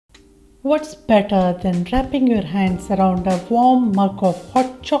What's better than wrapping your hands around a warm mug of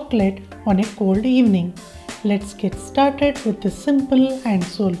hot chocolate on a cold evening? Let's get started with this simple and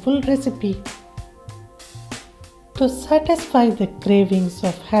soulful recipe. To satisfy the cravings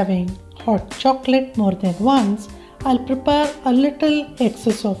of having hot chocolate more than once, I'll prepare a little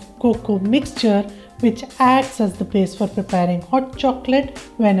excess of cocoa mixture which acts as the base for preparing hot chocolate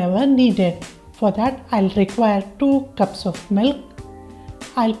whenever needed. For that, I'll require 2 cups of milk.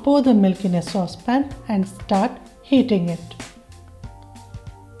 I'll pour the milk in a saucepan and start heating it.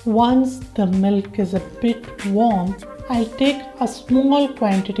 Once the milk is a bit warm, I'll take a small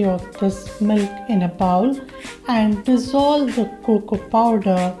quantity of this milk in a bowl and dissolve the cocoa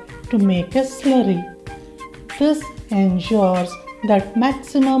powder to make a slurry. This ensures that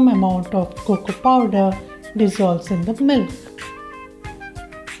maximum amount of cocoa powder dissolves in the milk.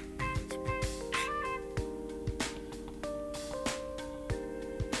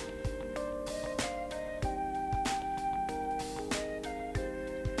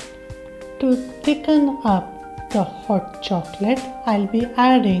 To thicken up the hot chocolate, I'll be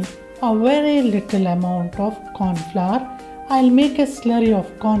adding a very little amount of corn flour. I'll make a slurry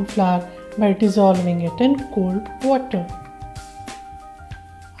of corn flour by dissolving it in cold water.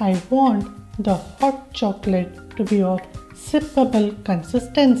 I want the hot chocolate to be of sippable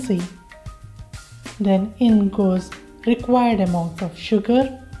consistency. Then in goes required amount of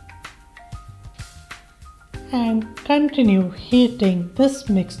sugar and continue heating this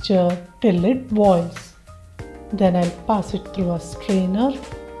mixture till it boils. Then I'll pass it through a strainer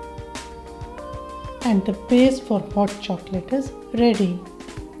and the base for hot chocolate is ready.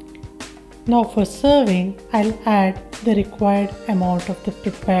 Now for serving, I'll add the required amount of the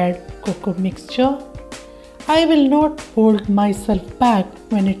prepared cocoa mixture. I will not hold myself back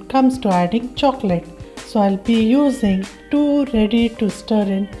when it comes to adding chocolate, so I'll be using 2 ready to stir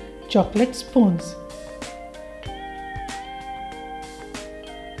in chocolate spoons.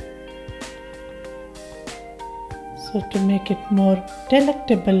 So to make it more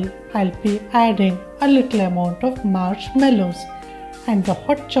delectable, I'll be adding a little amount of marshmallows and the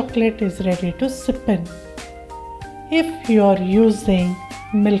hot chocolate is ready to sip in. If you are using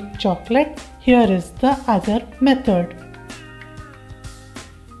milk chocolate, here is the other method.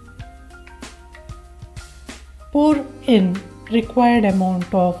 Pour in required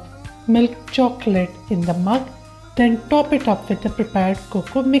amount of milk chocolate in the mug, then top it up with the prepared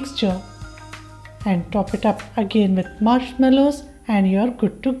cocoa mixture and top it up again with marshmallows and you're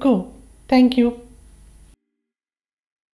good to go. Thank you.